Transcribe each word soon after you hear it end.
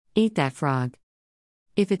Eat that frog.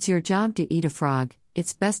 If it's your job to eat a frog,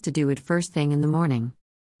 it's best to do it first thing in the morning.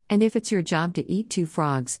 And if it's your job to eat 2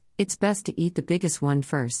 frogs, it's best to eat the biggest one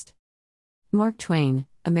first. Mark Twain,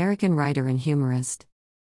 American writer and humorist.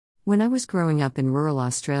 When I was growing up in rural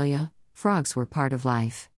Australia, frogs were part of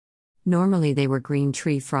life. Normally they were green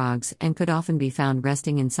tree frogs and could often be found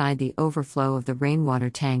resting inside the overflow of the rainwater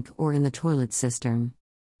tank or in the toilet cistern.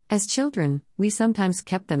 As children, we sometimes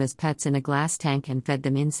kept them as pets in a glass tank and fed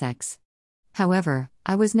them insects. However,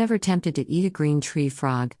 I was never tempted to eat a green tree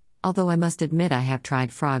frog, although I must admit I have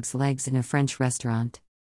tried frog's legs in a French restaurant.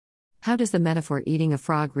 How does the metaphor eating a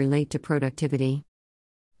frog relate to productivity?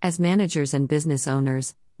 As managers and business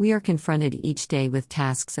owners, we are confronted each day with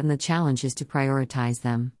tasks, and the challenge is to prioritize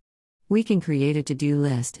them. We can create a to-do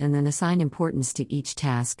list and then assign importance to each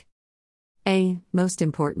task. A. Most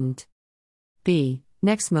important. B.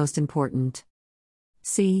 Next most important.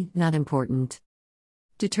 C. Not important.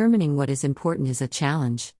 Determining what is important is a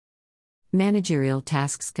challenge. Managerial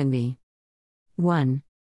tasks can be 1.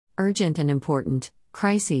 Urgent and important,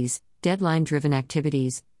 crises, deadline-driven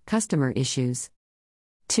activities, customer issues.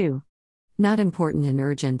 2. Not important and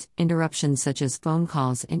urgent, interruptions such as phone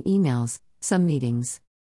calls and emails, some meetings.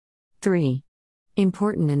 3.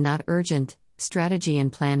 Important and not urgent, strategy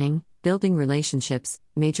and planning, building relationships,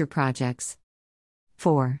 major projects.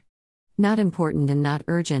 4. Not important and not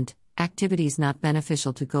urgent, activities not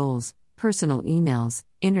beneficial to goals, personal emails,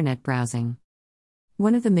 internet browsing.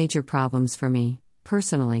 One of the major problems for me,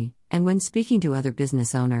 personally, and when speaking to other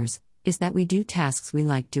business owners, is that we do tasks we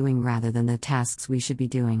like doing rather than the tasks we should be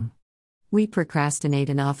doing. We procrastinate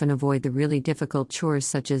and often avoid the really difficult chores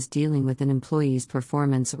such as dealing with an employee's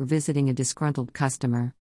performance or visiting a disgruntled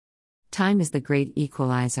customer. Time is the great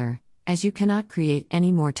equalizer, as you cannot create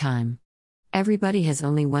any more time. Everybody has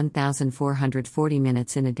only 1,440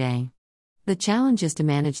 minutes in a day. The challenge is to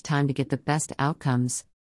manage time to get the best outcomes.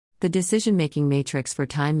 The decision-making matrix for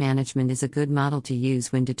time management is a good model to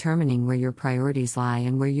use when determining where your priorities lie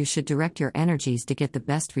and where you should direct your energies to get the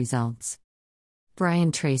best results.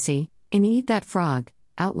 Brian Tracy, in Eat That Frog,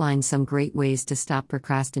 outlines some great ways to stop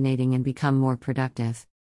procrastinating and become more productive.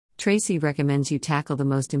 Tracy recommends you tackle the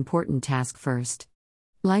most important task first.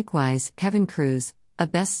 Likewise, Kevin Kruse, a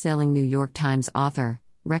best-selling New York Times author,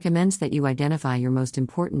 recommends that you identify your most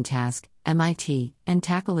important task, MIT, and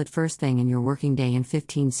tackle it first thing in your working day. And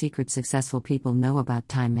 15 Secrets Successful People Know About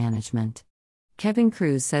Time Management. Kevin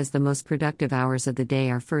Kruse says the most productive hours of the day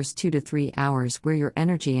are first 2 to 3 hours, where your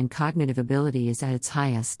energy and cognitive ability is at its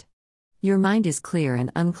highest. Your mind is clear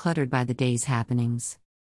and uncluttered by the day's happenings.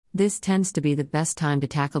 This tends to be the best time to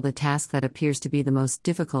tackle the task that appears to be the most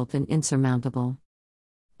difficult and insurmountable.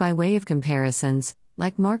 By way of comparisons,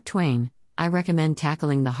 like Mark Twain, I recommend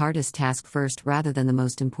tackling the hardest task first rather than the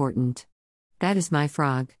most important. That is my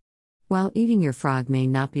frog. While eating your frog may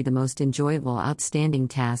not be the most enjoyable outstanding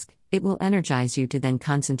task, it will energize you to then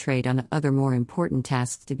concentrate on other more important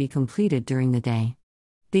tasks to be completed during the day.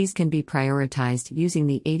 These can be prioritized using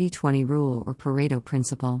the 80-20 rule or Pareto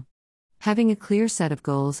principle. Having a clear set of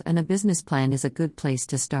goals and a business plan is a good place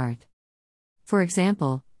to start. For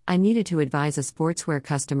example, I needed to advise a sportswear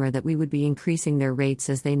customer that we would be increasing their rates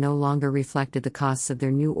as they no longer reflected the costs of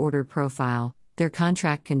their new order profile, their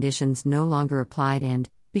contract conditions no longer applied, and,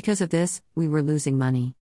 because of this, we were losing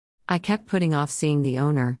money. I kept putting off seeing the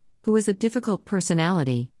owner, who was a difficult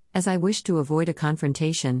personality, as I wished to avoid a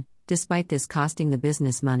confrontation, despite this costing the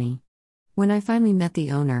business money. When I finally met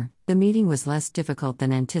the owner, the meeting was less difficult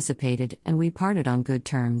than anticipated and we parted on good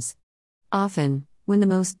terms. Often, when the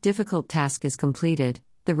most difficult task is completed,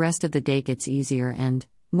 the rest of the day gets easier and,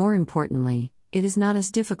 more importantly, it is not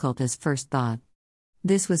as difficult as first thought.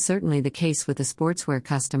 This was certainly the case with a sportswear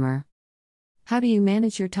customer. How do you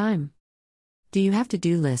manage your time? Do you have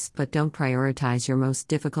to-do lists but don't prioritize your most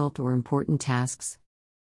difficult or important tasks?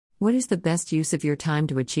 What is the best use of your time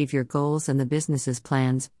to achieve your goals and the business's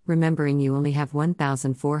plans, remembering you only have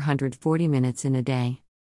 1,440 minutes in a day?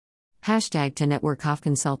 # to network off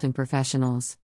consulting professionals.